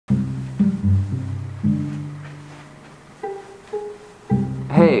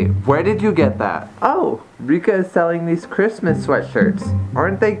Hey, where did you get that? Oh, Rika is selling these Christmas sweatshirts.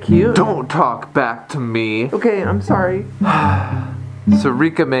 Aren't they cute? Don't talk back to me. Okay, I'm sorry. So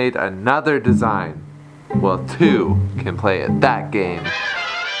Rika made another design. Well, two can play at that game.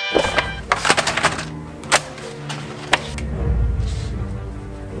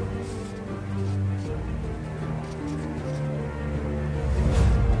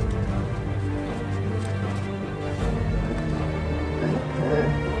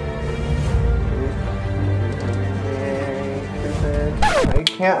 Why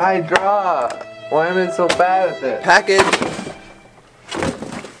can't I draw? Why am I so bad at this? Package!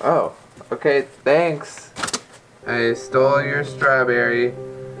 Oh, okay, thanks. I stole your strawberry,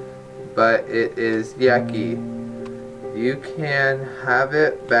 but it is yucky. You can have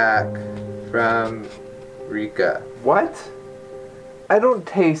it back from Rika. What? I don't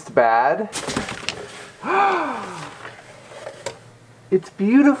taste bad. It's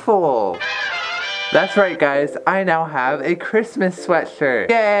beautiful. That's right, guys, I now have a Christmas sweatshirt.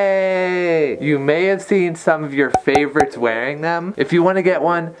 Yay! You may have seen some of your favorites wearing them. If you want to get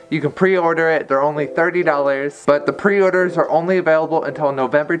one, you can pre-order it. They're only $30, but the pre-orders are only available until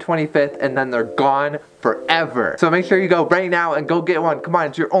November 25th, and then they're gone forever. So make sure you go right now and go get one. Come on,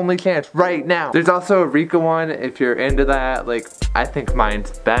 it's your only chance right now. There's also a Rika one if you're into that. Like, I think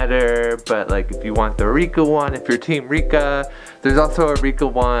mine's better, but like if you want the Rika one, if you're team Rika, there's also a Rika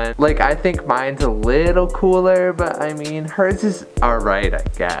one. Like, I think mine's a little cooler, but I mean, hers is alright, I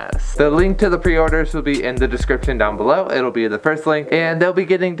guess. The link to the pre-orders will be in the description down below. It'll be the first link, and they'll be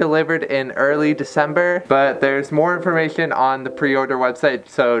getting delivered in early December, but there's more information on the pre-order website,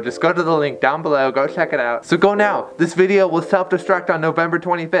 so just go to the link down below, go check it out. So go now. This video will self-destruct on November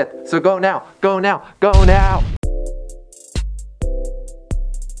 25th, so go now, go now, go now!